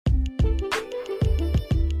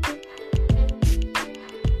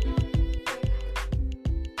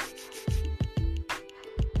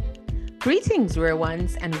Greetings, rare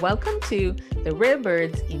ones, and welcome to the Rare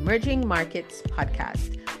Birds Emerging Markets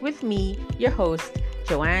podcast with me, your host,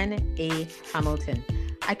 Joanne A. Hamilton.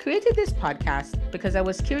 I created this podcast because I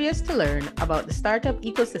was curious to learn about the startup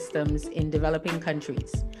ecosystems in developing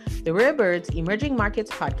countries. The Rare Birds Emerging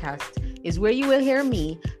Markets podcast is where you will hear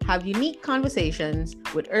me have unique conversations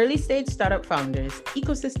with early-stage startup founders,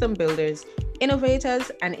 ecosystem builders,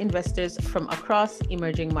 innovators, and investors from across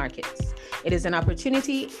emerging markets. It is an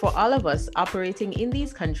opportunity for all of us operating in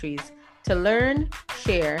these countries to learn,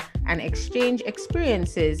 share, and exchange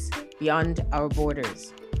experiences beyond our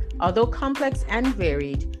borders. Although complex and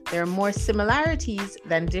varied, there are more similarities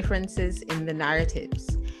than differences in the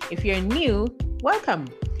narratives. If you're new, welcome.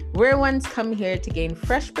 Rare ones come here to gain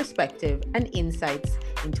fresh perspective and insights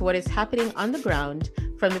into what is happening on the ground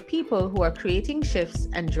from the people who are creating shifts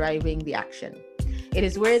and driving the action. It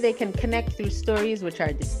is where they can connect through stories which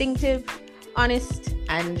are distinctive, honest,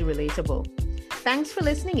 and relatable. Thanks for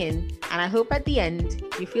listening in, and I hope at the end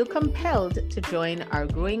you feel compelled to join our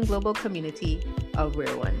growing global community of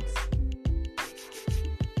rare ones.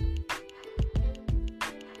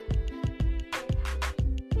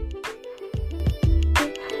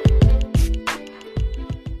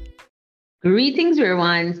 Greetings, rare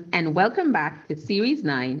ones, and welcome back to Series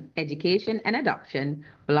 9, Education and Adoption,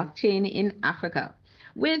 Blockchain in Africa,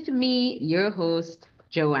 with me, your host,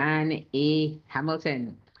 Joanne A.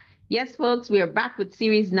 Hamilton. Yes, folks, we are back with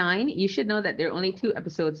Series 9. You should know that there are only 2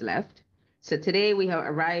 episodes left. So today we have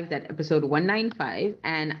arrived at episode 195,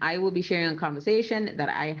 and I will be sharing a conversation that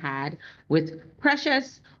I had with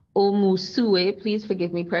Precious Omusue. Please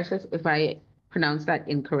forgive me, Precious, if I pronounce that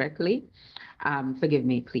incorrectly. Forgive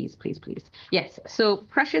me, please, please, please. Yes, so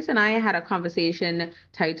Precious and I had a conversation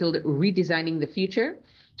titled Redesigning the Future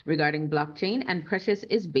regarding blockchain, and Precious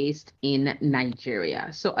is based in Nigeria.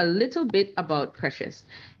 So a little bit about Precious.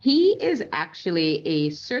 He is actually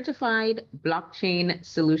a certified blockchain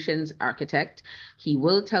solutions architect. He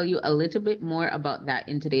will tell you a little bit more about that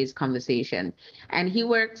in today's conversation. And he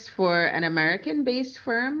works for an American-based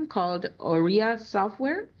firm called Aurea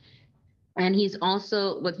Software. And he's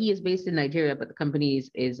also, he is based in Nigeria, but the company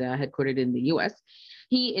is headquartered in the US.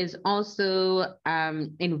 He is also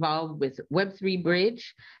involved with Web3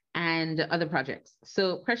 Bridge and other projects.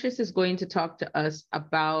 So Precious is going to talk to us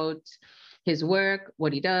about his work,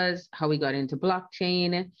 what he does, how he got into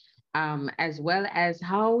blockchain, as well as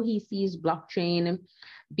how he sees blockchain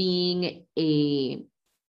being a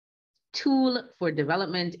tool for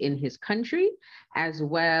development in his country, as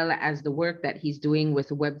well as the work that he's doing with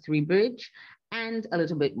Web3 Bridge and a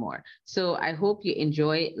little bit more. So I hope you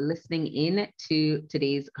enjoy listening in to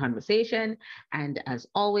today's conversation. And as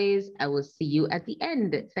always, I will see you at the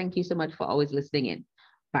end. Thank you so much for always listening in.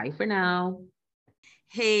 Bye for now.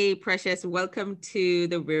 Hey, Precious, welcome to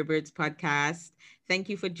the Rare Birds podcast. Thank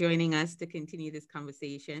you for joining us to continue this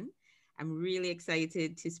conversation. I'm really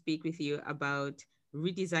excited to speak with you about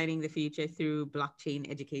redesigning the future through blockchain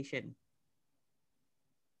education.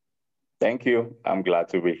 Thank you. I'm glad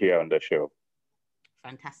to be here on the show.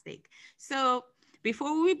 Fantastic. So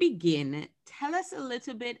before we begin, tell us a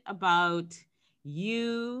little bit about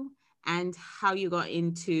you and how you got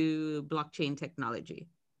into blockchain technology.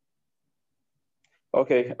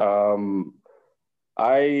 Okay.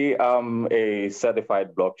 I am a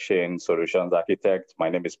certified blockchain solutions architect. My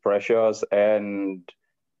name is Precious, and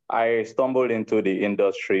I stumbled into the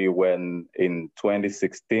industry when in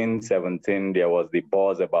 2016-17, there was the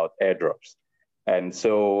buzz about airdrops. And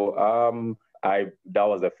so that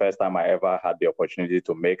was the first time I ever had the opportunity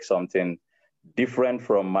to make something different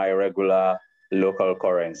from my regular local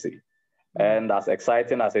currency. And as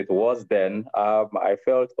exciting as it was then, I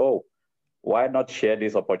felt, why not share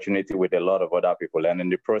this opportunity with a lot of other people? And in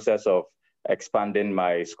the process of expanding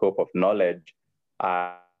my scope of knowledge,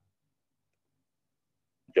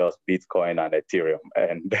 just Bitcoin and Ethereum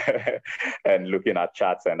and and looking at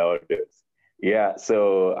charts and all this. Yeah,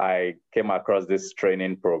 so I came across this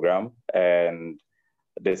training program and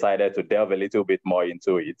decided to delve a little bit more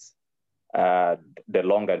into it. The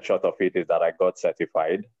long and short of it is that I got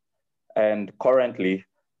certified. And currently,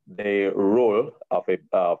 the role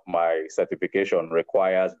of my certification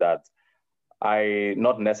requires that I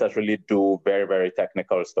not necessarily do very, very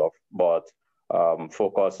technical stuff, but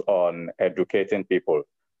focus on educating people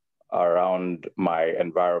around my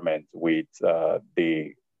environment with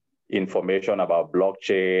the information about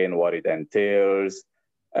blockchain, what it entails,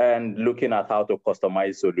 and looking at how to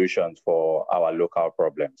customize solutions for our local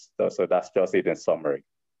problems. So that's just it in summary.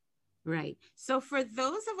 Right. So for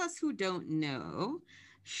those of us who don't know,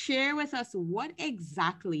 share with us what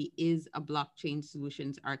exactly is a blockchain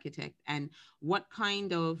solutions architect and what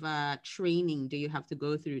kind of training do you have to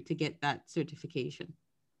go through to get that certification?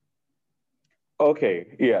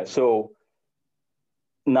 Okay, yeah. So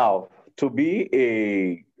now, to be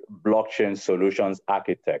a blockchain solutions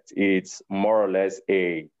architect, it's more or less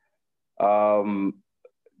um,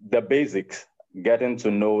 the basics, getting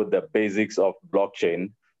to know the basics of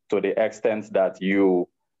blockchain to the extent that you,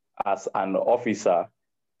 as an officer,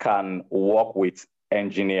 can work with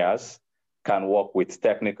engineers, can work with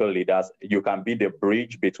technical leaders. You can be the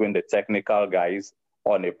bridge between the technical guys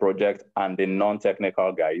on a project and the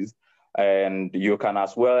non-technical guys. And you can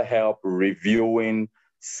as well help reviewing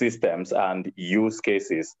systems and use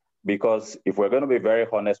cases. Because if we're going to be very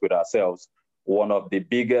honest with ourselves, one of the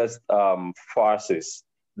biggest farces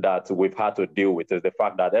that we've had to deal with is the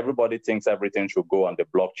fact that everybody thinks everything should go on the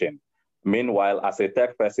blockchain. Meanwhile, as a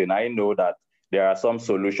tech person, I know that there are some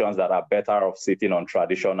solutions that are better off sitting on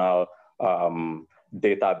traditional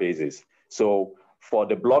databases. So for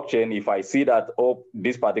the blockchain, if I see that, oh,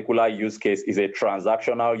 this particular use case is a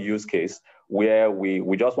transactional use case where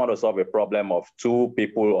we just want to solve a problem of two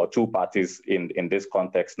people or two parties in this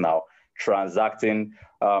context now, transacting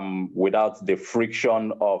without the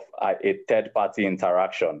friction of a third-party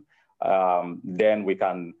interaction, then we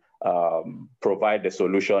can provide the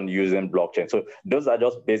solution using blockchain. So those are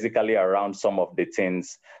just basically around some of the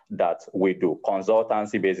things that we do,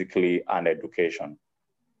 consultancy basically and education.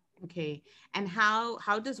 Okay. And how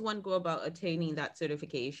does one go about attaining that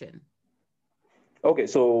certification? Okay,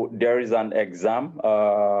 so there is an exam.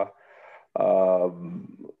 I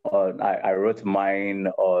wrote mine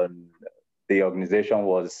on, the organization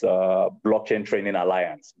was Blockchain Training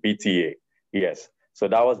Alliance, BTA. Yes. So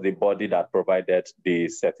that was the body that provided the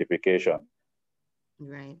certification.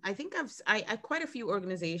 Right. I think I quite a few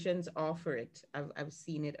organizations offer it. I've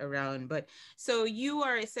seen it around. But so you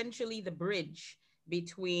are essentially the bridge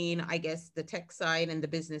between, I guess, the tech side and the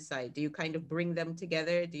business side. Do you kind of bring them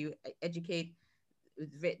together? Do you educate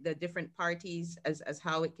the different parties as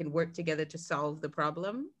how it can work together to solve the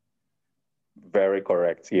problem? Very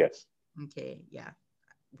correct. Yes. Okay. Yeah.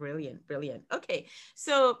 Brilliant. Brilliant. Okay.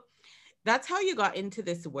 So that's how you got into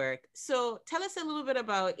this work. So tell us a little bit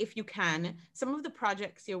about, if you can, some of the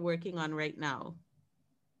projects you're working on right now.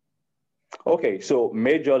 Okay, so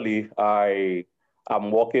majorly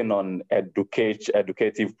I'm working on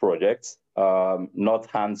educative projects, not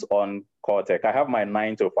hands-on core tech. I have my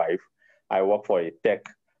 9 to 5. I work for a tech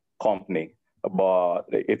company, but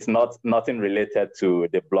it's nothing related to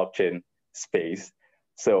the blockchain space.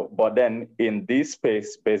 So, but then in this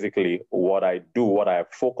space, basically, what I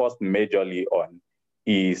focused majorly on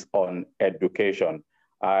is on education.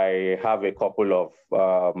 I have a couple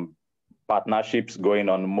of partnerships going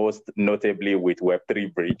on, most notably with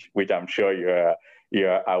Web3 Bridge, which I'm sure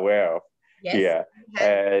you're aware of. Yes. Yeah,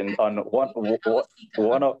 and on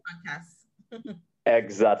one of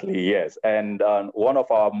exactly, yes, and one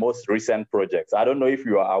of our most recent projects. I don't know if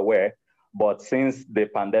you are aware, but since the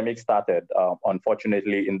pandemic started,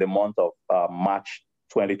 unfortunately, in the month of March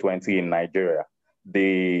 2020 in Nigeria,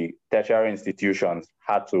 the tertiary institutions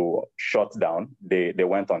had to shut down. They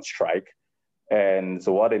went on strike. And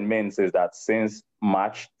so what it means is that since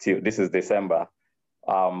March till this is December,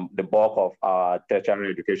 the bulk of our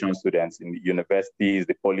tertiary education students in the universities,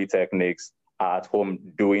 the polytechnics, are at home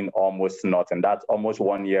doing almost nothing. That's almost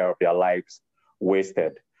 1 year of their lives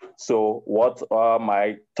wasted. So what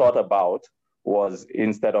I thought about was,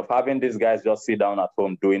 instead of having these guys just sit down at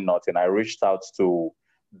home doing nothing, I reached out to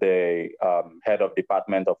the head of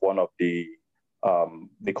department of one of the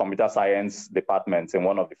computer science departments in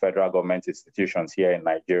one of the federal government institutions here in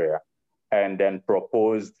Nigeria, and then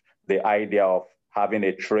proposed the idea of having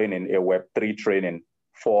a training, a Web3 training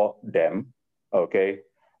for them, okay?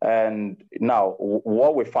 And now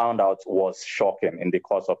what we found out was shocking in the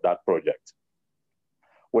course of that project.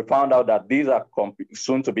 We found out that these are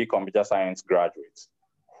soon-to-be computer science graduates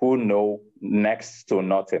who know next to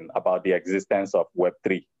nothing about the existence of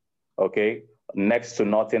Web3, okay? Next to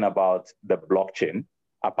nothing about the blockchain,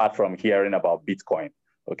 apart from hearing about Bitcoin,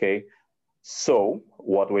 okay? So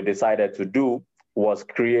what we decided to do was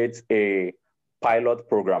create a pilot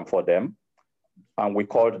program for them, and we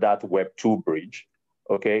called that Web2 Bridge,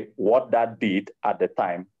 okay? What that did at the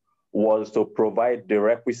time was to provide the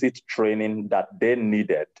requisite training that they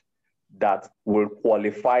needed that will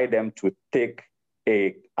qualify them to take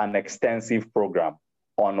an extensive program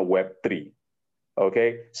on Web3.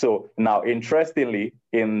 Okay, so now interestingly,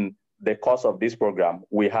 in the course of this program,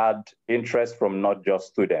 we had interest from not just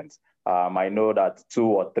students. I know that 2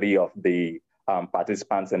 or 3 of the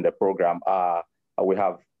participants in the program are We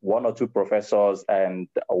have one or two professors and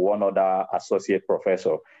one other associate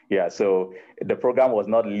professor. Yeah, so the program was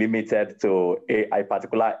not limited to a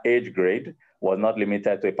particular age grade, was not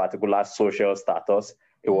limited to a particular social status.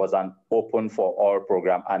 It was an open for all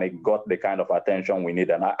program, and it got the kind of attention we need.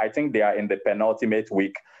 And I think they are in the penultimate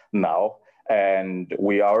week now, and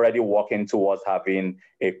we are already working towards having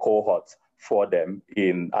a cohort for them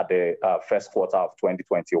at the first quarter of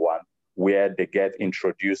 2021, where they get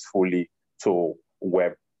introduced fully to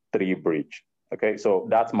Web3 Bridge. Okay, so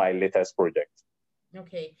that's my latest project.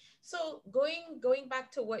 Okay, so going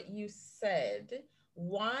back to what you said,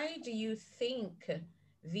 why do you think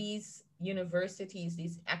these universities,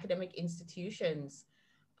 these academic institutions,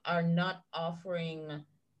 are not offering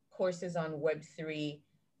courses on Web3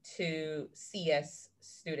 to CS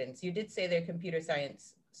students? You did say they're computer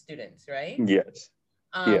science students, right? Yes.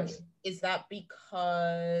 Yes. Is that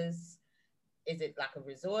because, is it lack of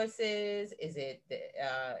resources? Is it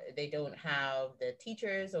they don't have the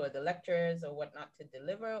teachers or the lecturers or whatnot to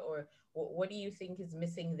deliver? Or what do you think is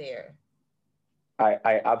missing there?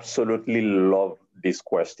 I absolutely love this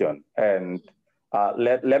question, and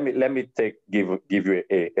let me give you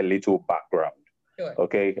a little background. Sure.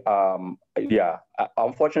 Okay. Yeah.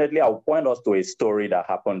 Unfortunately, I'll point us to a story that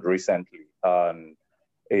happened recently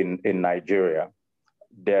in Nigeria.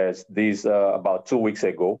 There's these about 2 weeks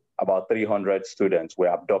ago, about 300 students were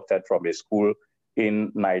abducted from a school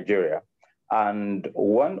in Nigeria. And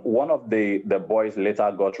one of the boys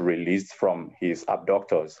later got released from his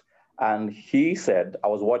abductors. And he said, I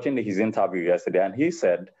was watching his interview yesterday, and he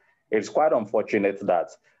said, it's quite unfortunate that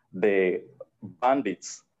the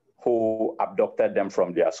bandits who abducted them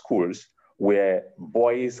from their schools were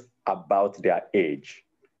boys about their age.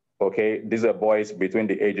 Okay, these are boys between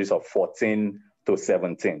the ages of 14 to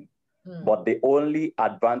 17. But the only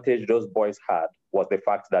advantage those boys had was the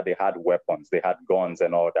fact that they had weapons, they had guns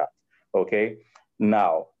and all that. Okay,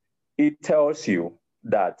 now it tells you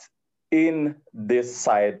that in this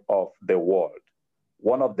side of the world,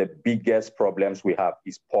 one of the biggest problems we have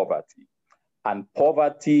is poverty. And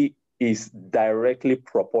poverty is directly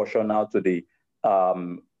proportional to the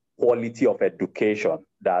quality of education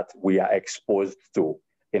that we are exposed to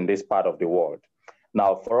in this part of the world.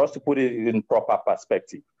 Now, for us to put it in proper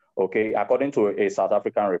perspective, okay, according to a South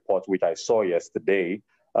African report, which I saw yesterday,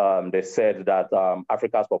 they said that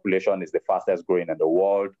Africa's population is the fastest growing in the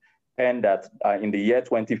world, and that in the year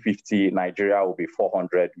 2050, Nigeria will be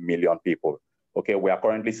 400 million people. Okay, we are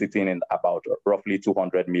currently sitting in about roughly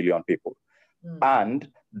 200 million people. And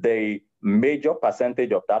the major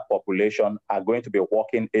percentage of that population are going to be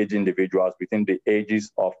working age individuals between the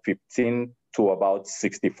ages of 15 to about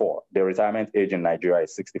 64. The retirement age in Nigeria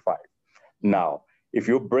is 65. Now, if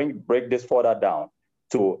you break this further down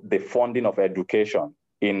to the funding of education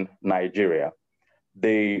in Nigeria,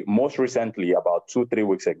 most recently, about 2-3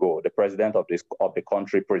 weeks ago, the president of the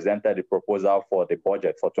country presented a proposal for the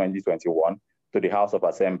budget for 2021 to the House of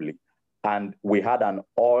Assembly. And we had an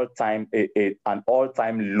all-time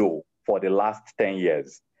low for the last 10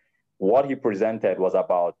 years. What he presented was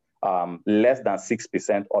about less than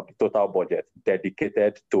 6% of the total budget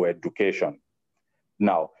dedicated to education.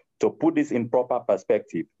 Now, to put this in proper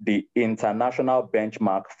perspective, the international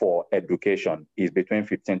benchmark for education is between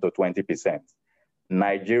 15 to 20%.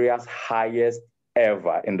 Nigeria's highest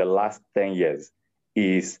ever in the last 10 years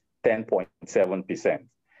is 10.7%.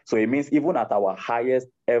 So it means even at our highest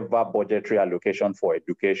ever budgetary allocation for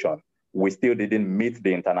education, we still didn't meet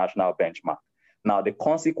the international benchmark. Now, the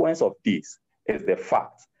consequence of this is the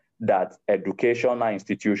fact that educational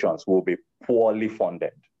institutions will be poorly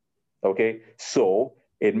funded. Okay, so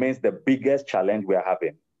it means the biggest challenge we are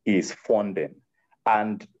having is funding.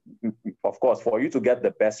 And of course, for you to get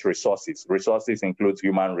the best resources includes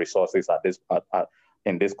human resources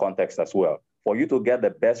in this context as well. For you to get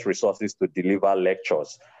the best resources to deliver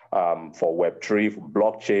lectures for Web3,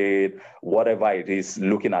 blockchain, whatever it is,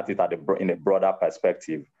 looking at it in a broader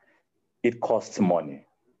perspective, it costs money.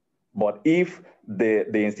 But if the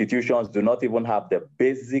institutions do not even have the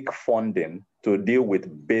basic funding to deal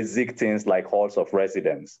with basic things like halls of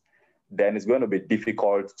residence, then it's going to be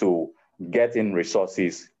difficult to get in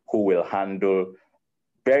resources who will handle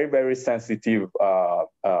very, very sensitive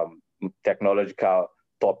technological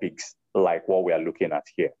topics like what we are looking at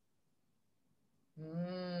here.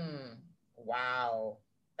 Wow,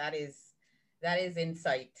 that is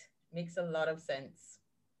insight. Makes a lot of sense.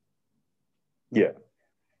 Yeah.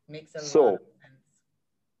 Makes a lot of sense.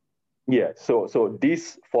 Yeah, so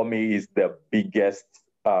this for me is the biggest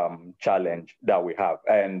challenge that we have.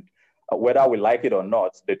 And whether we like it or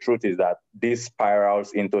not, the truth is that this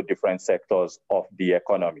spirals into different sectors of the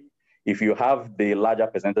economy. if you have the larger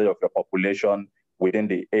percentage of your population within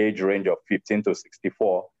the age range of 15 to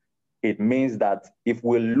 64, it means that if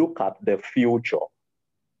we look at the future,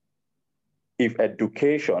 if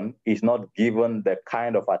education is not given the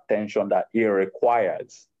kind of attention that it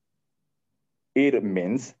requires, it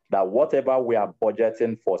means that whatever we are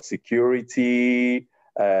budgeting for security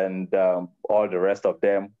and all the rest of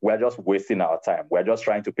them, we're just wasting our time. We're just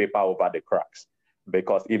trying to paper over the cracks.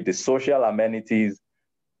 Because if the social amenities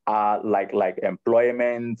are like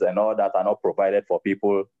employment and all that are not provided for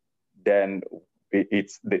people, then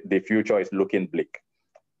the future is looking bleak.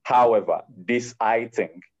 However, this, I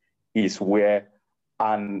think, is where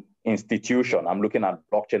an institution, I'm looking at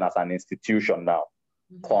blockchain as an institution now,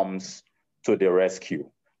 comes to the rescue.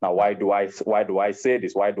 Now, why do I say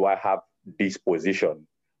this? Why do I have this position?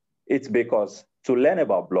 It's because to learn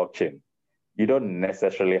about blockchain, you don't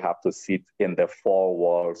necessarily have to sit in the four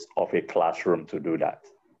walls of a classroom to do that.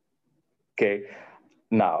 Okay.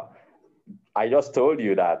 Now, I just told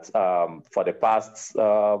you that for the past,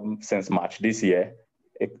 since March this year,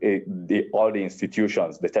 all the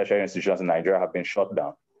institutions, the tertiary institutions in Nigeria have been shut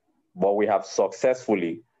down. But we have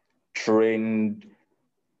successfully trained,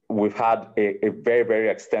 we've had a very, very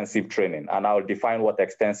extensive training. And I'll define what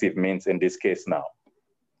extensive means in this case now.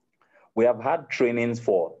 We have had trainings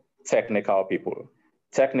for technical people.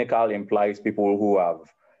 Technical implies people who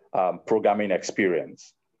have programming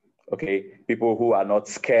experience. Okay, people who are not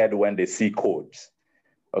scared when they see codes.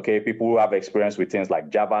 Okay, people who have experience with things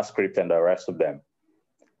like JavaScript and the rest of them.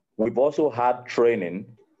 We've also had training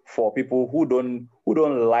for people who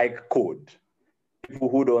don't like code, people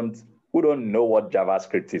who don't know what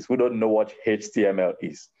JavaScript is, who don't know what HTML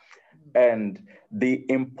is. And the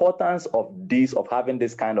importance of this, of having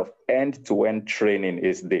this kind of end-to-end training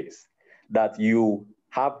is this, that you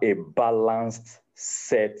have a balanced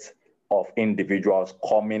set of individuals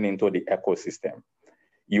coming into the ecosystem.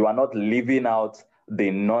 You are not leaving out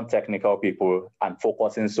the non-technical people and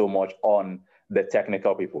focusing so much on the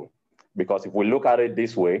technical people. Because if we look at it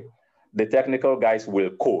this way, the technical guys will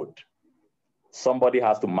code. Somebody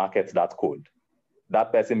has to market that code.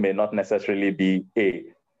 That person may not necessarily be a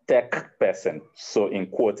tech person, so in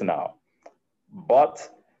quote now, but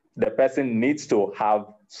the person needs to have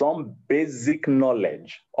some basic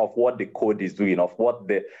knowledge of what the code is doing, of what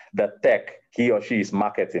the tech he or she is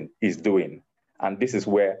marketing is doing. And this is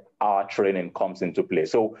where our training comes into play.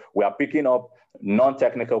 So we are picking up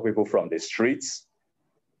non-technical people from the streets,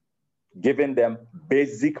 giving them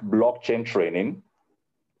basic blockchain training,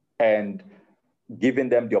 and giving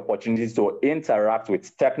them the opportunities to interact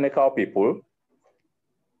with technical people,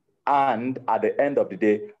 and at the end of the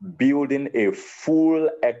day, building a full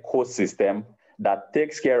ecosystem that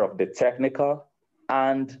takes care of the technical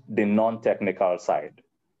and the non-technical side.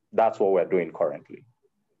 That's what we're doing currently.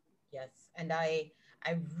 Yes, and I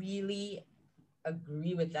really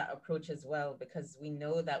agree with that approach as well, because we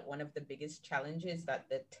know that one of the biggest challenges that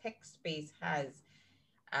the tech space has,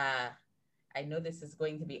 I know this is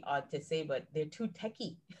going to be odd to say, but they're too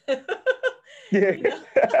techy. Yeah. You know?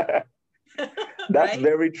 That's right?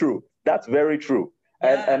 Very true. That's very true.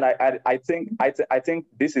 Yeah. And I think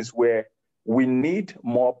this is where we need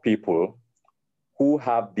more people who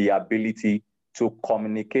have the ability to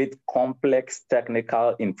communicate complex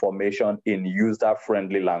technical information in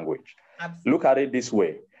user-friendly language. Absolutely. Look at it this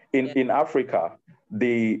way. In Africa,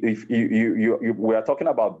 if we are talking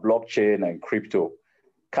about blockchain and crypto.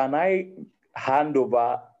 Can I hand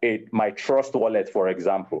over my trust wallet, for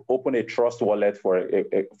example, open a trust wallet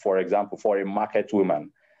for example, for a market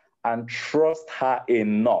woman, and trust her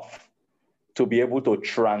enough to be able to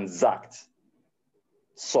transact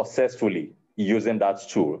successfully using that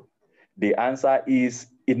tool? The answer is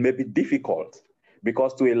it may be difficult,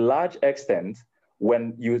 because to a large extent,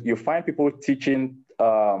 when you find people teaching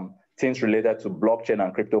things related to blockchain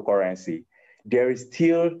and cryptocurrency, there is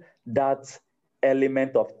still that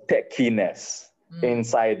element of techiness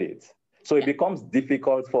inside it. So it becomes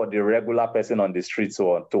difficult for the regular person on the street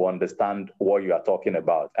to understand what you are talking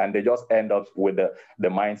about. And they just end up with the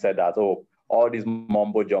mindset that, oh, all this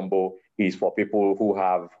mumbo jumbo is for people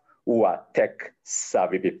who are tech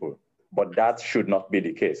savvy people. But that should not be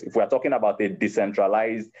the case. If we're talking about a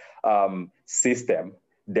decentralized system,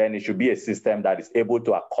 then it should be a system that is able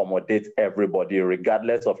to accommodate everybody,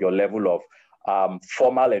 regardless of your level of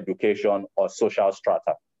formal education or social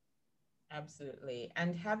strata. Absolutely.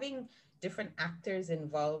 And having different actors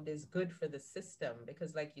involved is good for the system,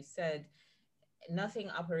 because like you said, nothing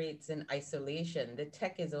operates in isolation. The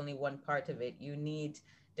tech is only one part of it. You need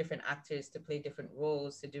different actors to play different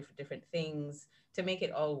roles, to do different things, to make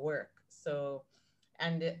it all work. So,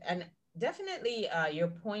 and Definitely, your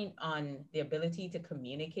point on the ability to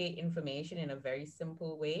communicate information in a very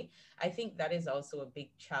simple way. I think that is also a big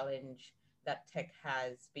challenge that tech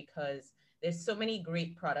has, because there's so many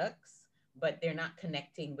great products, but they're not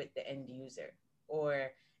connecting with the end user,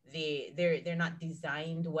 or they're not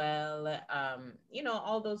designed well.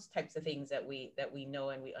 All those types of things that we know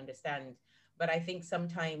and we understand. But I think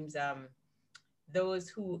sometimes those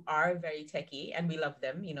who are very techy, and we love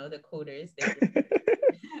them, the coders,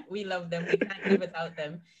 we love them. We can't live without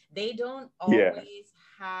them. They don't Yeah, always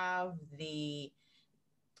have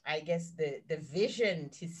I guess, the vision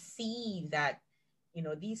to see that,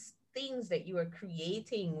 these things that you are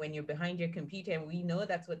creating when you're behind your computer, and we know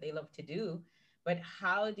that's what they love to do. But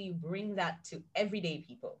how do you bring that to everyday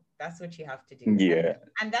people? That's what you have to do. yeah,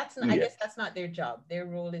 And that's I yeah. guess that's not their job. Their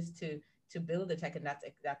role is to build the tech, and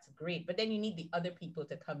that's great. But then you need the other people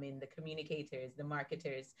to come in, the communicators, the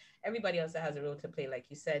marketers, everybody else that has a role to play, like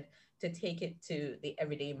you said, to take it to the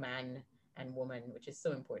everyday man and woman, which is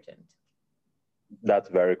so important. That's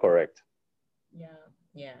very correct. Yeah,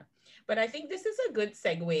 yeah. But I think this is a good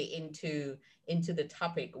segue into the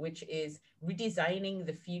topic, which is redesigning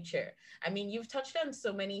the future. I mean, you've touched on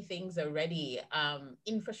so many things already.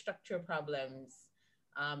 Infrastructure problems,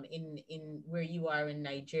 in where you are in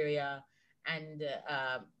Nigeria, and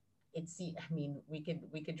I mean, we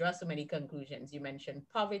could draw so many conclusions. You mentioned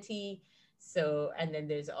poverty, so, and then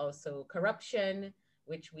there's also corruption,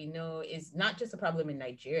 which we know is not just a problem in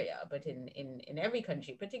Nigeria, but in every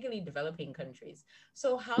country, particularly developing countries.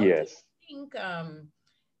 So, how do Yes. you think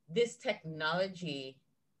this technology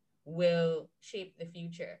will shape the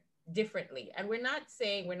future differently? And we're not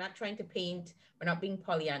trying to paint, we're not being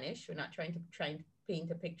Pollyannish, we're not trying to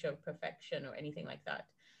paint a picture of perfection or anything like that.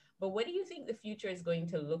 But what do you think the future is going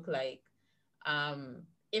to look like,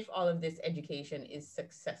 if all of this education is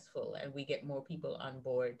successful and we get more people on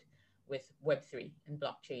board with Web3 and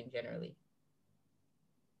blockchain generally?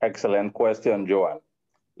 Excellent question, Joanne.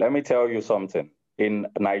 Let me tell you something. In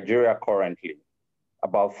Nigeria currently,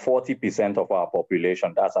 about 40% of our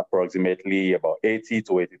population, that's approximately about 80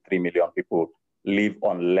 to 83 million people, live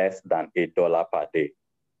on less than $1 per day.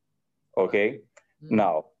 Wow. Okay? Mm,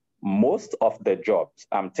 Now, most of the jobs,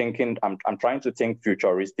 I'm trying to think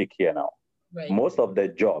futuristic here now. right. Most of the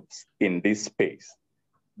jobs in this space,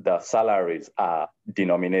 the salaries are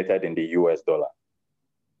denominated in the US dollar.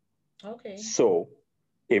 Okay. So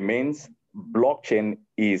it means blockchain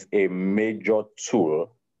is a major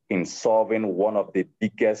tool in solving one of the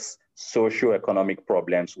biggest socio-economic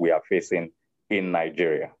problems we are facing in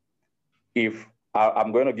Nigeria. If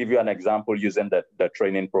I'm going to give you an example using the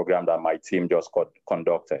training program that my team just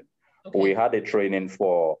conducted. We Okay. had a training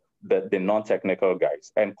for the non-technical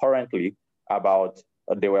guys, and currently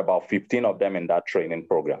there were about 15 of them in that training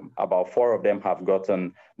program. About 4 of them have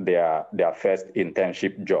gotten their first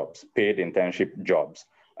internship jobs, paid internship jobs,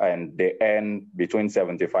 and they earn between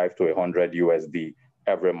 75 to 100 USD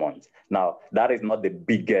every month. Now, that is not the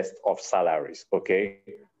biggest of salaries, okay?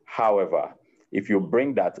 However, if you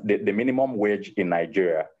bring that, the minimum wage in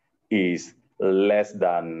Nigeria is less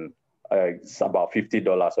than it's about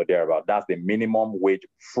 $50 or thereabout. That's the minimum wage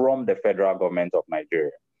from the federal government of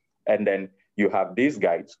Nigeria. And then you have these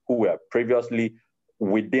guys who were previously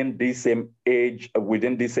within the same age,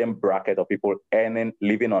 within the same bracket of people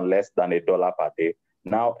living on less than $1 per day,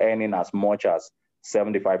 now earning as much as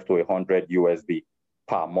 75 to 100 USD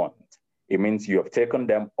per month. It means you have taken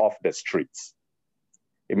them off the streets.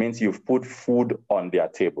 It means you've put food on their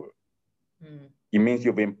table. Mm, It means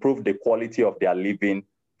you've improved the quality of their living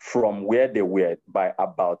from where they were by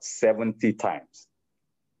about 70 times.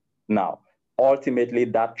 Now, ultimately,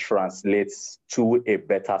 that translates to a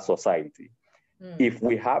better society. mm, If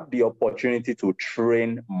we have the opportunity to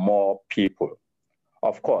train more people,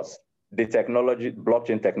 of course, the technology,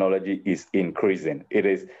 blockchain technology is increasing. It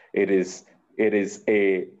is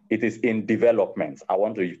in development. I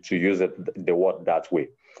want to use the word that way.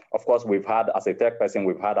 Of course, as a tech person,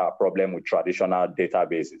 we've had our problem with traditional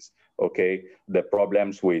databases, okay? The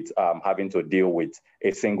problems with having to deal with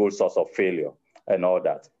a single source of failure and all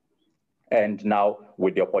that. And now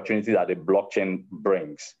with the opportunity that the blockchain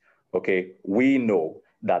brings, okay, we know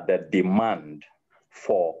that the demand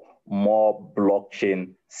for more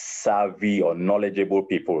blockchain savvy or knowledgeable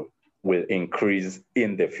people will increase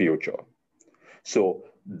in the future. So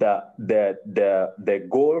the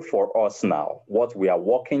goal for us now, what we are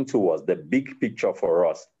working towards, the big picture for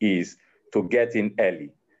us is to get in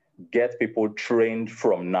early, get people trained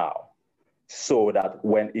from now, so that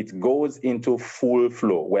when it goes into full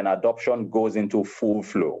flow, when adoption goes into full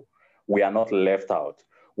flow, we are not left out.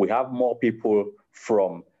 We have more people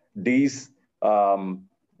from these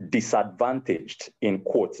disadvantaged in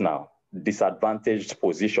quotes now, disadvantaged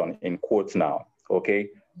position in quotes now, okay,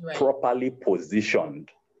 right, properly positioned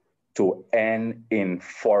to earn in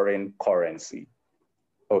foreign currency.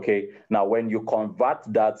 Okay, now when you convert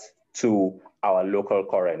that to our local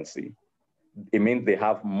currency, it means they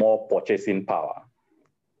have more purchasing power.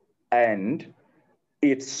 And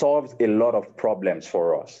it solves a lot of problems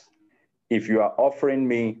for us. If you are offering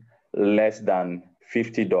me less than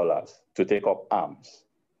 $50 to take up arms,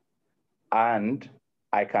 and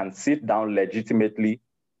I can sit down legitimately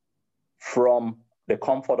from the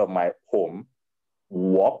comfort of my home,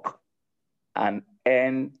 work, and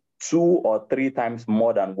earn 2 or 3 times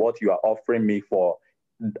more than what you are offering me for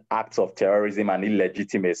acts of terrorism and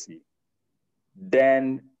illegitimacy,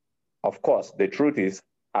 then, of course, the truth is,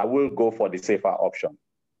 I will go for the safer option.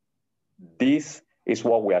 This is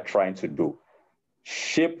what we are trying to do.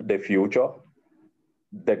 Shape the future.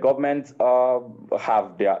 The government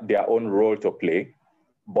have their own role to play,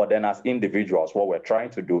 but then as individuals, what we're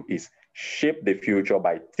trying to do is shape the future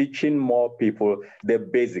by teaching more people the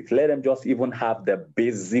basics. Let them just even have the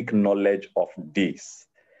basic knowledge of this,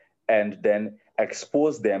 and then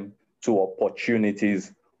expose them to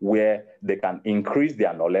opportunities where they can increase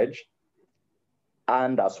their knowledge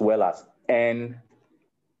and as well as earn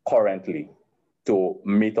currently to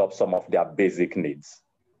meet up some of their basic needs.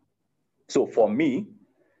 So for me,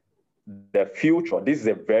 the future, this is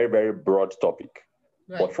a very, very broad topic.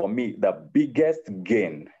 Right. But for me, the biggest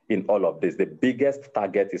gain in all of this, the biggest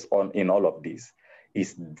target in all of this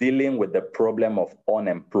is dealing with the problem of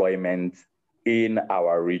unemployment in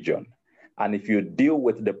our region. And if you deal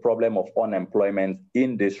with the problem of unemployment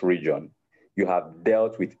in this region, you have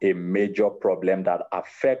dealt with a major problem that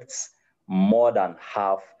affects more than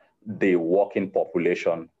half the working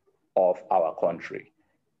population of our country.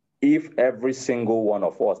 If every single one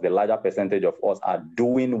of us, the larger percentage of us, are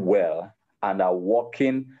doing well and are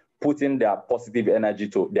working, putting their energy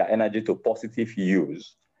to positive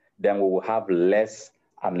use, then we will have less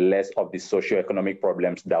and less of the socioeconomic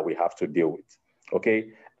problems that we have to deal with.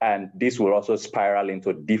 Okay? And this will also spiral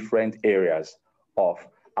into different areas of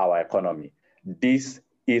our economy. This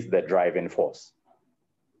is the driving force.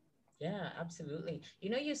 Yeah, absolutely.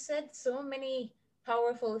 You know, you said so many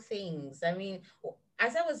powerful things. I mean,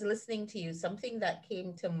 as I was listening to you, something that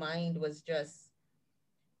came to mind was just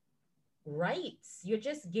rights. You're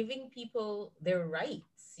just giving people their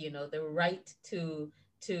rights, you know, the right to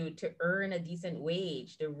earn a decent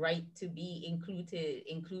wage, the right to be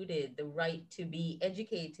included, the right to be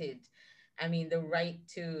educated. I mean, the right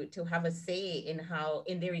to have a say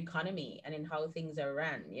in their economy and in how things are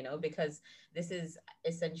run, you know, because this is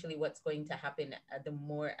essentially what's going to happen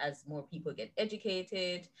as more people get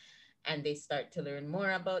educated and they start to learn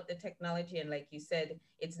more about the technology. And like you said,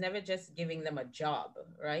 it's never just giving them a job,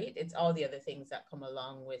 right? It's all the other things that come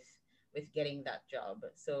along with getting that job.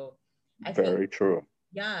 So I think very true.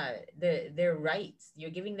 Yeah, their rights, you're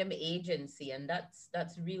giving them agency, and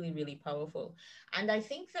that's really, really powerful. And I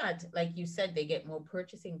think that, like you said, they get more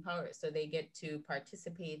purchasing power, so they get to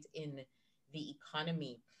participate in the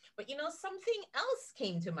economy. But you know, something else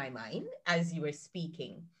came to my mind as you were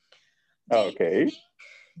speaking. Okay.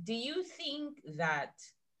 Do you think that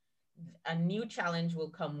a new challenge will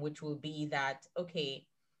come, which will be that, okay,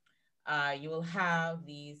 you will have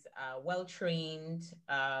these well-trained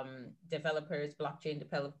developers, blockchain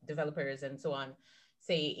developers, and so on,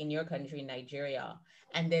 say in your country, Nigeria,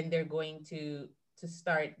 and then they're going to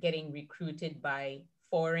start getting recruited by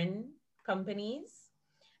foreign companies?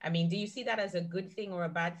 I mean, do you see that as a good thing or a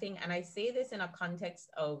bad thing? And I say this in a context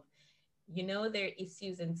of, you know, there are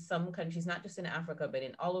issues in some countries, not just in Africa, but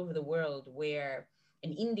in all over the world, where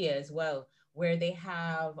in India as well, where they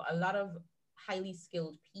have a lot of highly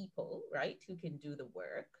skilled people, right, who can do the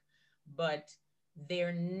work, but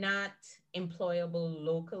they're not employable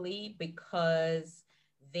locally because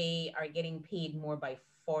they are getting paid more by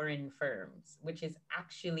foreign firms, which is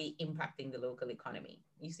actually impacting the local economy.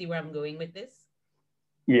 You see where I'm going with this?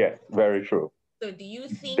 Yes, very true. So do you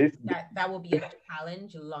think that will be a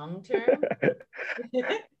challenge long term?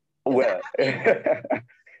 Well,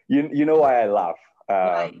 you know why I laugh?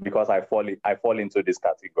 Because I fall into this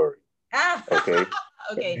category. Okay.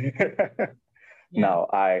 Okay. Now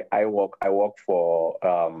I work for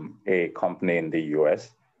a company in the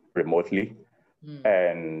US remotely,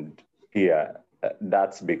 and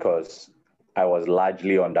that's because I was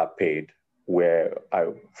largely underpaid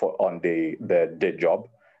on the day job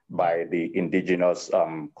by the indigenous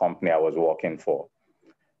company I was working for.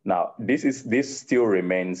 Now this still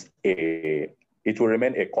remains it will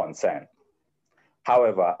remain a concern.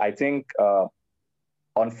 However, I think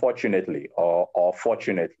unfortunately or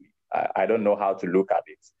fortunately, I don't know how to look at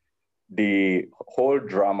it, the whole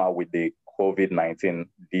drama with the COVID-19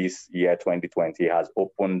 this year, 2020, has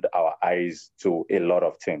opened our eyes to a lot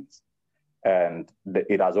of things. And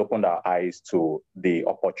it has opened our eyes to the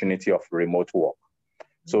opportunity of remote work.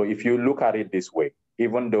 So if you look at it this way,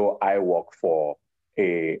 even though I work for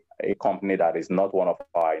a company that is not one of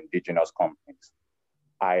our indigenous companies,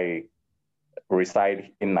 I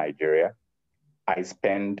reside in Nigeria, I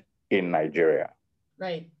spend in Nigeria.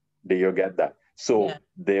 Right. Do you get that? So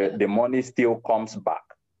the money still comes back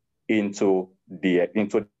into the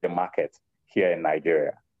market here in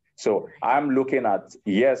Nigeria. So I'm looking at,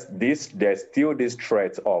 yes, there's still this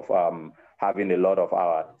threat of having a lot of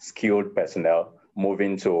our skilled personnel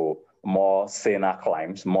moving to more saner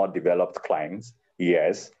climes, more developed climes,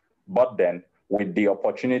 yes. But then with the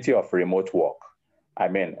opportunity of remote work, I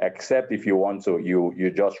mean, except if you want to,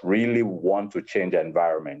 you just really want to change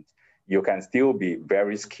environment, you can still be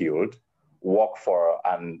very skilled, work for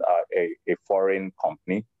a foreign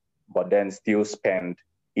company, but then still spend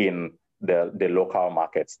in the local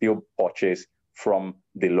market, still purchase from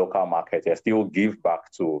the local market, and still give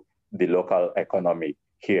back to the local economy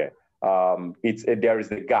here. There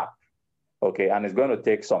is a gap, okay, and it's going to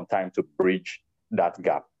take some time to bridge that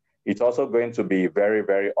gap. It's also going to be very,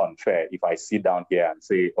 very unfair if I sit down here and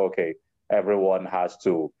say, okay, everyone has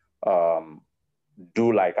to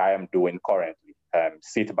do like I am doing currently,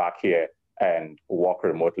 sit back here and work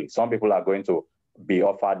remotely. Some people are going to be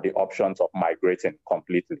offered the options of migrating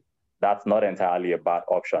completely. That's not entirely a bad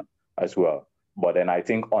option as well. But then I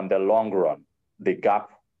think on the long run, the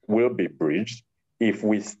gap will be bridged if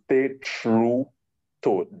we stay true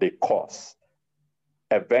to the course.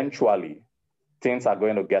 Eventually, things are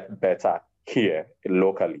going to get better here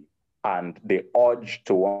locally, and the urge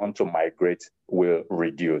to want to migrate will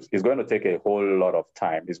reduce. It's going to take a whole lot of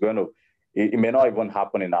time. It may not even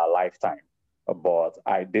happen in our lifetime, but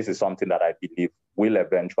this is something that I believe will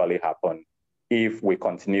eventually happen if we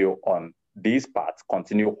continue on these paths,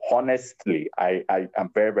 continue honestly. I am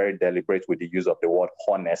very, very deliberate with the use of the word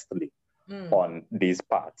honestly on these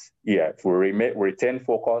paths. Yeah, if we retain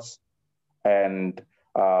focus and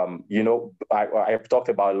I've talked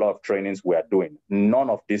about a lot of trainings we are doing. None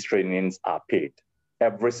of these trainings are paid.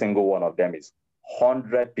 Every single one of them is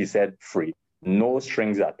 100% free, no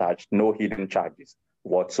strings attached, no hidden charges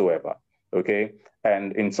whatsoever. Okay.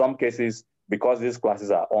 And in some cases, because these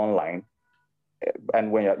classes are online,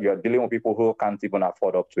 and when you're dealing with people who can't even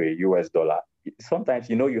afford up to $1, sometimes,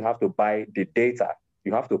 you have to buy the data.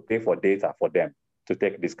 You have to pay for data for them to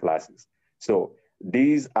take these classes. So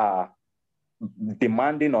these are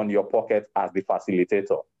demanding on your pocket as the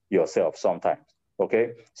facilitator yourself sometimes.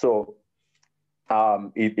 Okay. So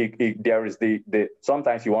there is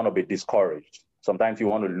sometimes you want to be discouraged. Sometimes you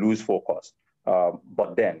want to lose focus.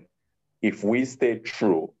 But then if we stay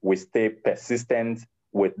true, we stay persistent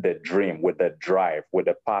with the dream, with the drive, with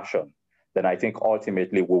the passion, then I think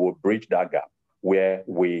ultimately we will bridge that gap where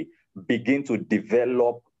we begin to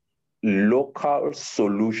develop local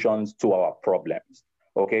solutions to our problems.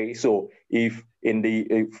 Okay, so if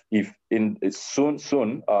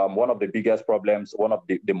soon, one of the biggest problems, one of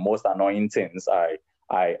the most annoying things I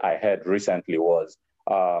heard recently was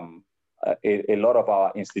a lot of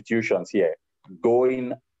our institutions here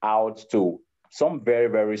going out to some very,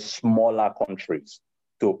 very smaller countries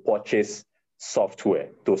to purchase software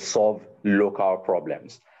to solve local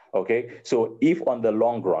problems. Okay, so if on the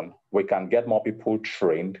long run we can get more people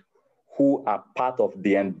trained who are part of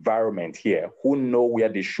the environment here, who know where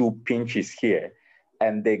the shoe pinches here,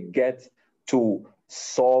 and they get to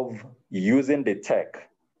solve using the tech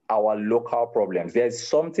our local problems. There's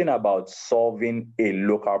something about solving a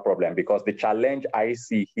local problem, because the challenge I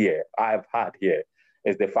see here, I've had here,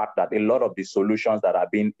 is the fact that a lot of the solutions that are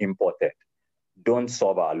being imported don't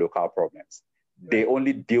solve our local problems. They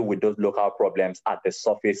only deal with those local problems at the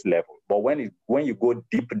surface level. But when you go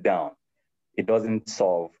deep down, it doesn't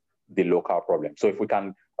solve the local problem. So if we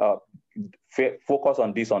can focus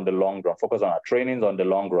on this on the long run, focus on our trainings on the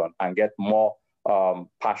long run, and get more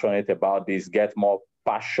passionate about this, get more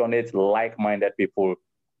passionate, like-minded people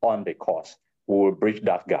on the course, we will bridge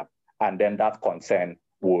that gap. And then that concern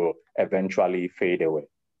will eventually fade away.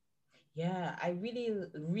 Yeah, I really,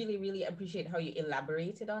 really, really appreciate how you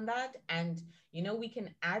elaborated on that. And, we can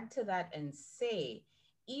add to that and say,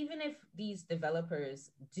 even if these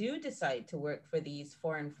developers do decide to work for these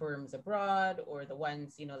foreign firms abroad, or the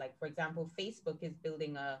ones, like, for example, Facebook is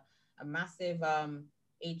building a massive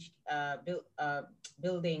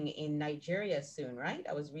building in Nigeria soon, right?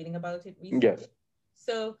 I was reading about it recently. Yes.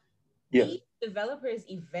 So yes. developers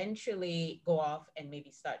eventually go off and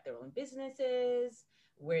maybe start their own businesses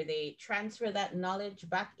where they transfer that knowledge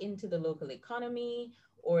back into the local economy,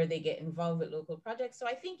 or they get involved with local projects. So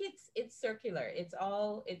I think it's circular. It's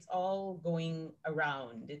all going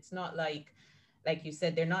around. It's not like you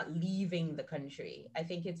said, they're not leaving the country. I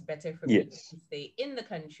think it's better for people Yes. to stay in the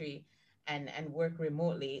country and work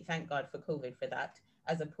remotely. Thank God for COVID for that,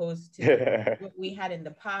 as opposed to what we had in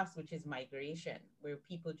the past, which is migration, where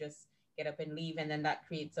people just get up and leave, and then that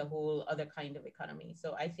creates a whole other kind of economy.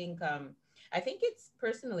 So I think it's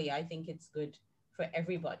personally, I think it's good for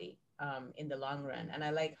everybody in the long run. And I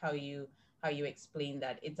like how you explain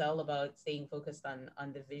that it's all about staying focused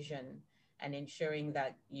on the vision and ensuring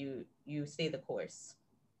that you stay the course.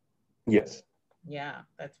 Yes. Yeah,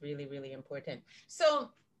 that's really, really important. So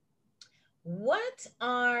what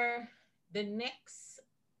are the next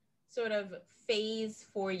sort of phase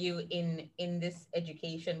for you in this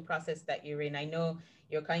education process that you're in? I know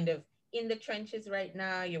you're kind of in the trenches right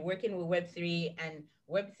now. You're working with Web3, and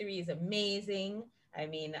Web3 is amazing. I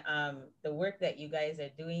mean, the work that you guys are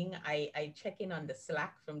doing, I check in on the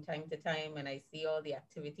Slack from time to time, and I see all the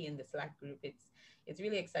activity in the Slack group. It's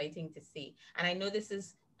really exciting to see. And I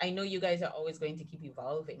know you guys are always going to keep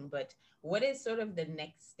evolving, but what is sort of the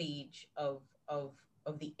next stage of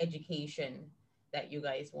the education that you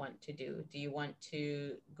guys want to do? Do you want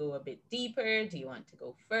to go a bit deeper? Do you want to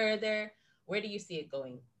go further? Where do you see it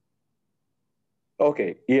going?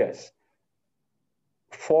 Okay. Yes.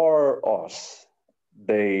 For us,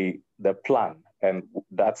 the plan, and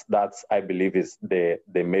that's I believe is the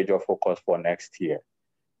major focus for next year,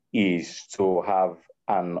 is to have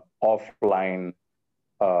an offline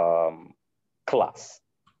class.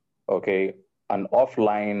 Okay, an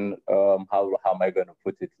offline how am I going to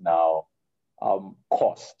put it now?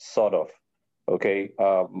 Course, sort of. Okay.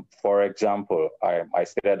 For example, I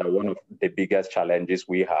stated that one of the biggest challenges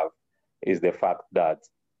we have is the fact that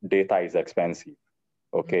data is expensive.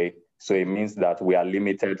 Okay, so it means that we are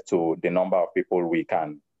limited to the number of people we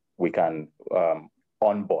can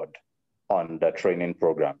onboard on the training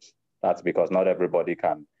programs. That's because not everybody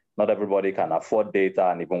can afford data,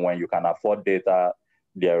 and even when you can afford data,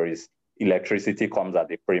 there is electricity comes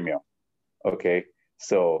at a premium. Okay,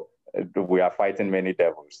 so we are fighting many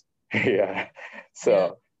devils. Yeah. Yeah.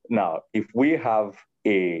 So now, if we have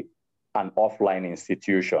an offline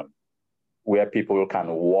institution where people can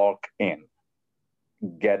walk in,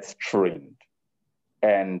 get trained,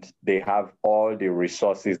 and they have all the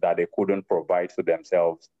resources that they couldn't provide to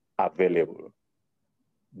themselves available,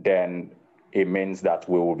 then it means that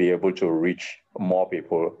we will be able to reach more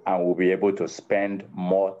people, and we'll be able to spend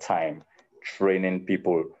more time training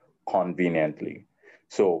people conveniently.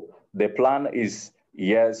 So the plan is,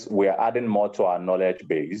 yes, we are adding more to our knowledge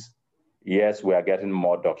base. Yes, we are getting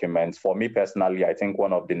more documents. For me personally, I think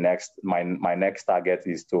one of the my next target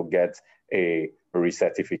is to get a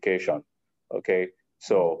recertification. Okay,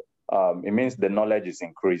 so it means the knowledge is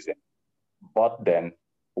increasing, but then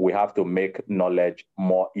we have to make knowledge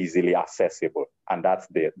more easily accessible. And that's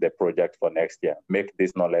the project for next year, make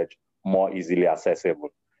this knowledge more easily accessible.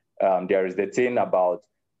 There is the thing about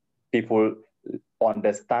people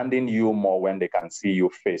understanding you more when they can see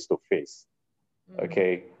you face to face.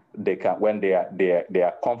 Okay, they can, when they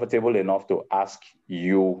are comfortable enough to ask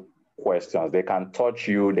you questions, they can touch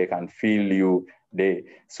you, they can feel you, they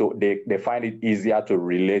find it easier to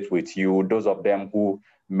relate with you. Those of them who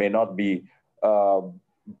may not be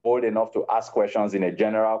bold enough to ask questions in a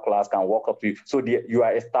general class can walk up to you. So you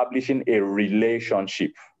are establishing a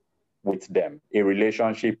relationship with them, a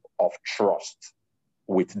relationship of trust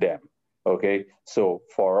with them. Okay, so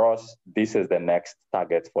for us, this is the next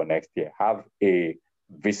target for next year. Have a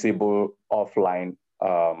visible offline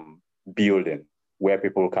building where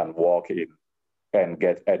people can walk in and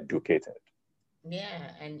get educated.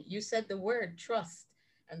 Yeah, and you said the word trust,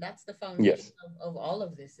 and that's the foundation Yes. of all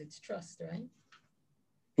of this. It's trust, right?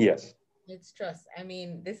 Yes. It's trust. I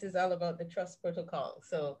mean, this is all about the trust protocol.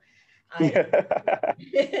 So I Yeah.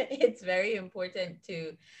 it's very important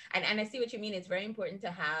to, and I see what you mean. It's very important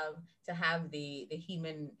to have the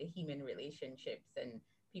human relationships and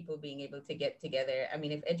people being able to get together. I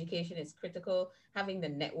mean, if education is critical, having the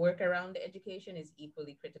network around the education is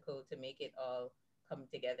equally critical to make it all come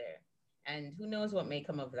together. And who knows what may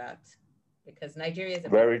come of that? Because Nigeria is a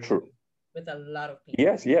big Very true. with a lot of people.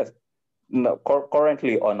 Yes, yes. No,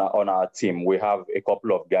 currently on our team, we have a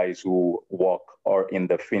couple of guys who work or in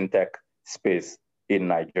the fintech space in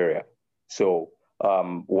Nigeria. So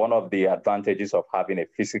one of the advantages of having a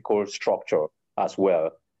physical structure as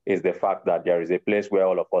well is the fact that there is a place where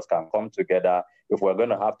all of us can come together. If we're going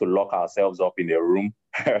to have to lock ourselves up in a room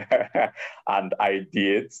and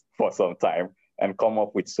ideate for some time and come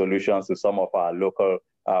up with solutions to some of our local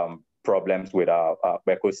problems with our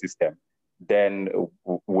ecosystem, then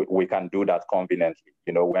we can do that conveniently.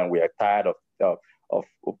 You know, when we are tired of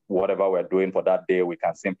whatever we're doing for that day, we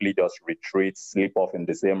can simply just retreat, sleep off in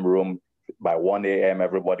the same room. By 1 a.m.,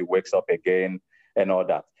 everybody wakes up again and all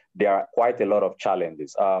that. There are quite a lot of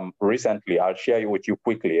challenges. Recently, I'll share with you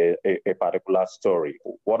quickly a particular story.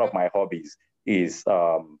 One of my hobbies is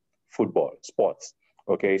football, sports.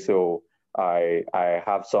 Okay, so I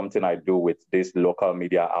have something I do with this local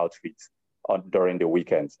media outfit during the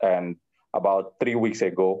weekends. And about 3 weeks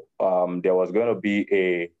ago, there was going to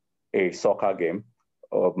be a soccer game.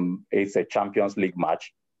 It's a Champions League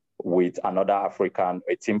match with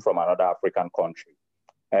a team from another African country.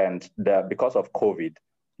 And because of COVID,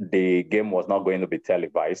 the game was not going to be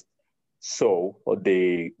televised. So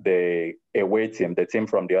the away team, the team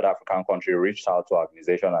from the other African country, reached out to our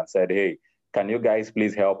organization and said, hey, can you guys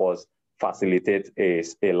please help us facilitate a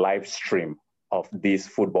live stream of this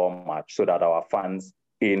football match so that our fans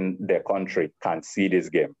in the country can see this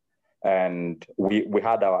game? And we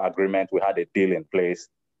had our agreement, we had a deal in place,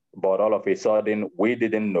 but all of a sudden, we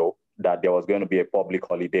didn't know that there was going to be a public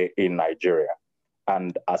holiday in Nigeria.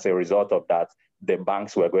 And as a result of that, the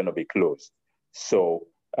banks were going to be closed. So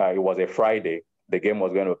it was a Friday. The game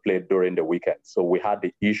was going to be played during the weekend. So we had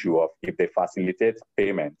the issue of if they facilitate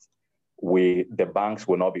payments, the banks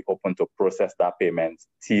will not be open to process that payment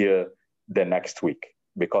till the next week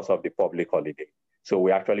because of the public holiday. So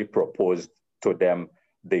we actually proposed to them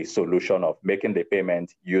the solution of making the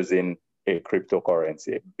payment using a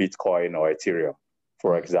cryptocurrency, Bitcoin or Ethereum,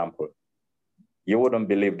 for example. You wouldn't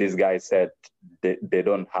believe these guys said they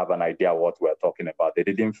don't have an idea what we're talking about. They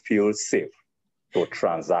didn't feel safe to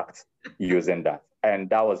transact using that. And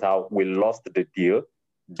that was how we lost the deal.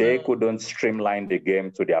 They couldn't streamline the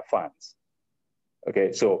game to their fans.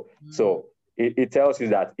 Okay, so it tells you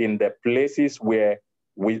that in the places where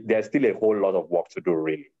there's still a whole lot of work to do,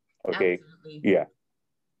 really. Okay, absolutely. Yeah,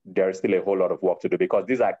 there's still a whole lot of work to do because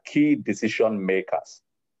these are key decision makers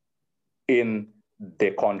in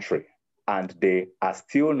the country, and they are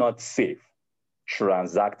still not safe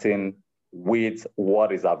transacting with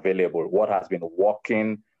what is available, what has been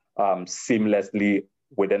working seamlessly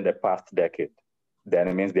within the past decade. Then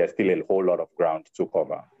it means there's still a whole lot of ground to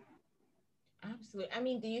cover. Absolutely. I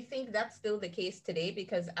mean, do you think that's still the case today?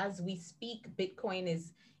 Because as we speak, Bitcoin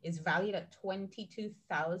is valued at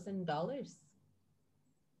 $22,000.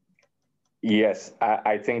 Yes,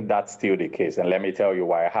 I think that's still the case. And let me tell you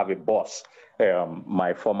why. I have a boss,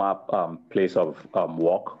 my former place of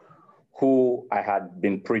work, who I had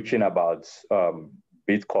been preaching about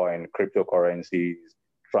Bitcoin, cryptocurrencies,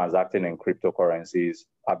 transacting in cryptocurrencies.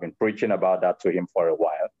 I've been preaching about that to him for a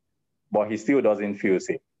while, but he still doesn't feel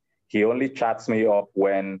safe. He only chats me up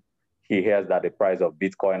when he hears that the price of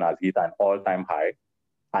Bitcoin has hit an all-time high.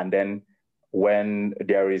 And then when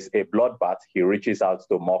there is a bloodbath, he reaches out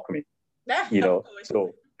to mock me. You know,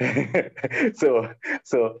 so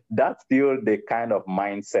that's still the kind of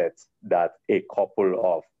mindset that a couple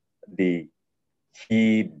of the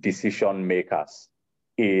key decision makers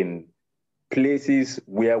in places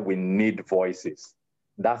where we need voices,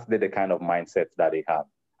 that's the kind of mindset that they have.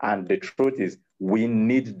 And the truth is, we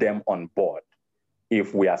need them on board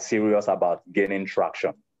if we are serious about gaining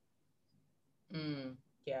traction.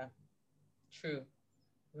 Yeah, true.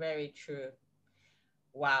 Very true.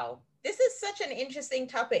 Wow. This is such an interesting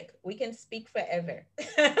topic. We can speak forever.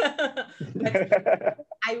 But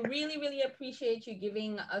I really, really appreciate you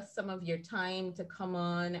giving us some of your time to come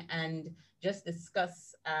on and just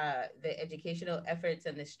discuss the educational efforts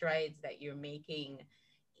and the strides that you're making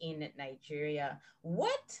in Nigeria.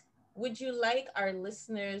 What would you like our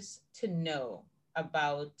listeners to know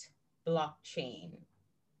about blockchain?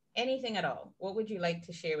 Anything at all? What would you like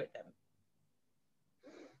to share with them?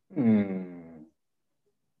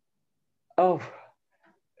 Oh,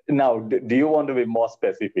 now, do you want to be more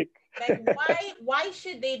specific? Like, why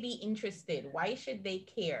should they be interested? Why should they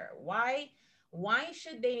care? Why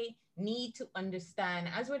should they need to understand,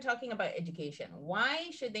 as we're talking about education, why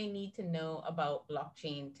should they need to know about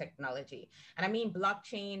blockchain technology? And I mean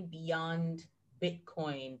blockchain beyond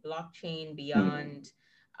Bitcoin, blockchain beyond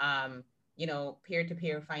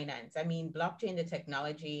peer-to-peer finance. I mean blockchain, the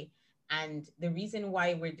technology, and the reason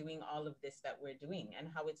why we're doing all of this that we're doing and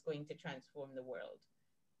how it's going to transform the world.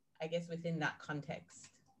 I guess within that context,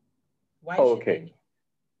 why should they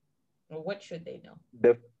know? Or what should they know?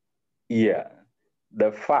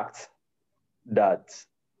 The fact that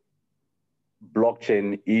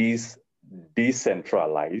blockchain is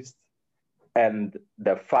decentralized, and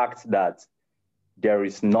the fact that there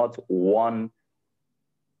is not one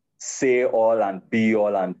say all and be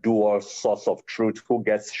all and do all source of truth who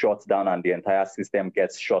gets shut down and the entire system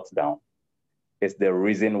gets shut down is the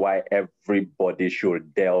reason why everybody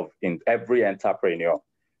should delve in. Every entrepreneur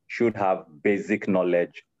should have basic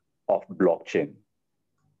knowledge of blockchain.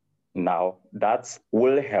 Now, that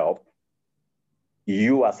will help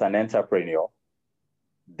you as an entrepreneur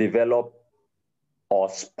develop or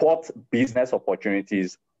spot business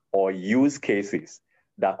opportunities or use cases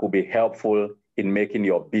that could be helpful in making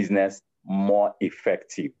your business more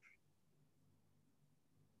effective.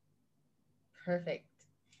 Perfect.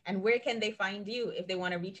 And where can they find you if they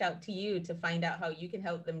want to reach out to you to find out how you can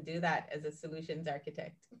help them do that as a solutions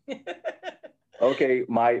architect? Okay,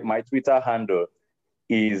 my Twitter handle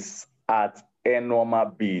is at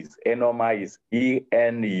Enoma Biz. Enoma is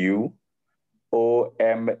ENUOMABIZ.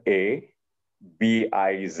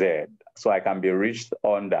 So I can be reached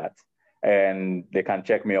on that. And they can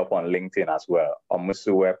check me up on LinkedIn as well.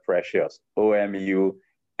 Omusuwe Precious. OMUSUWE,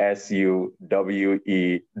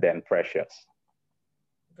 then Precious.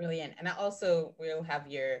 Brilliant. And I also will have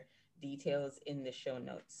your details in the show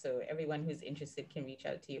notes, so everyone who's interested can reach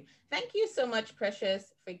out to you. Thank you so much,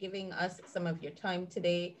 Precious, for giving us some of your time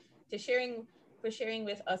today, for sharing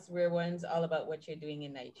with us Rare Ones all about what you're doing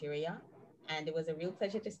in Nigeria. And it was a real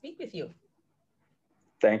pleasure to speak with you.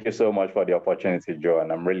 Thank you so much for the opportunity, Joe,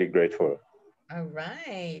 and I'm really grateful. All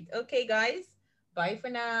right. Okay, guys. Bye for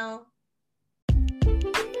now.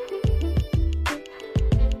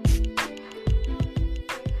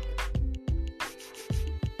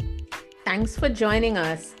 Thanks for joining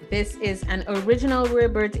us. This is an original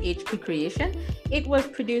Rarebirds HQ creation. It was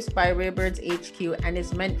produced by Rarebirds HQ and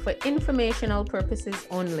is meant for informational purposes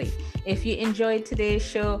only. If you enjoyed today's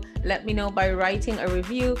show, let me know by writing a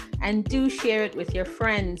review and do share it with your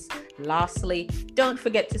friends. Lastly, don't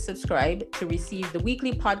forget to subscribe to receive the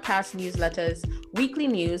weekly podcast newsletters, weekly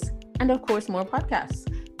news, and of course, more podcasts.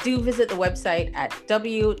 Do visit the website at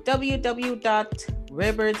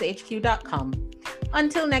www.rarebirds.hq.com.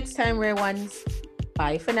 Until next time, Rare Ones,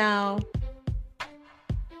 bye for now.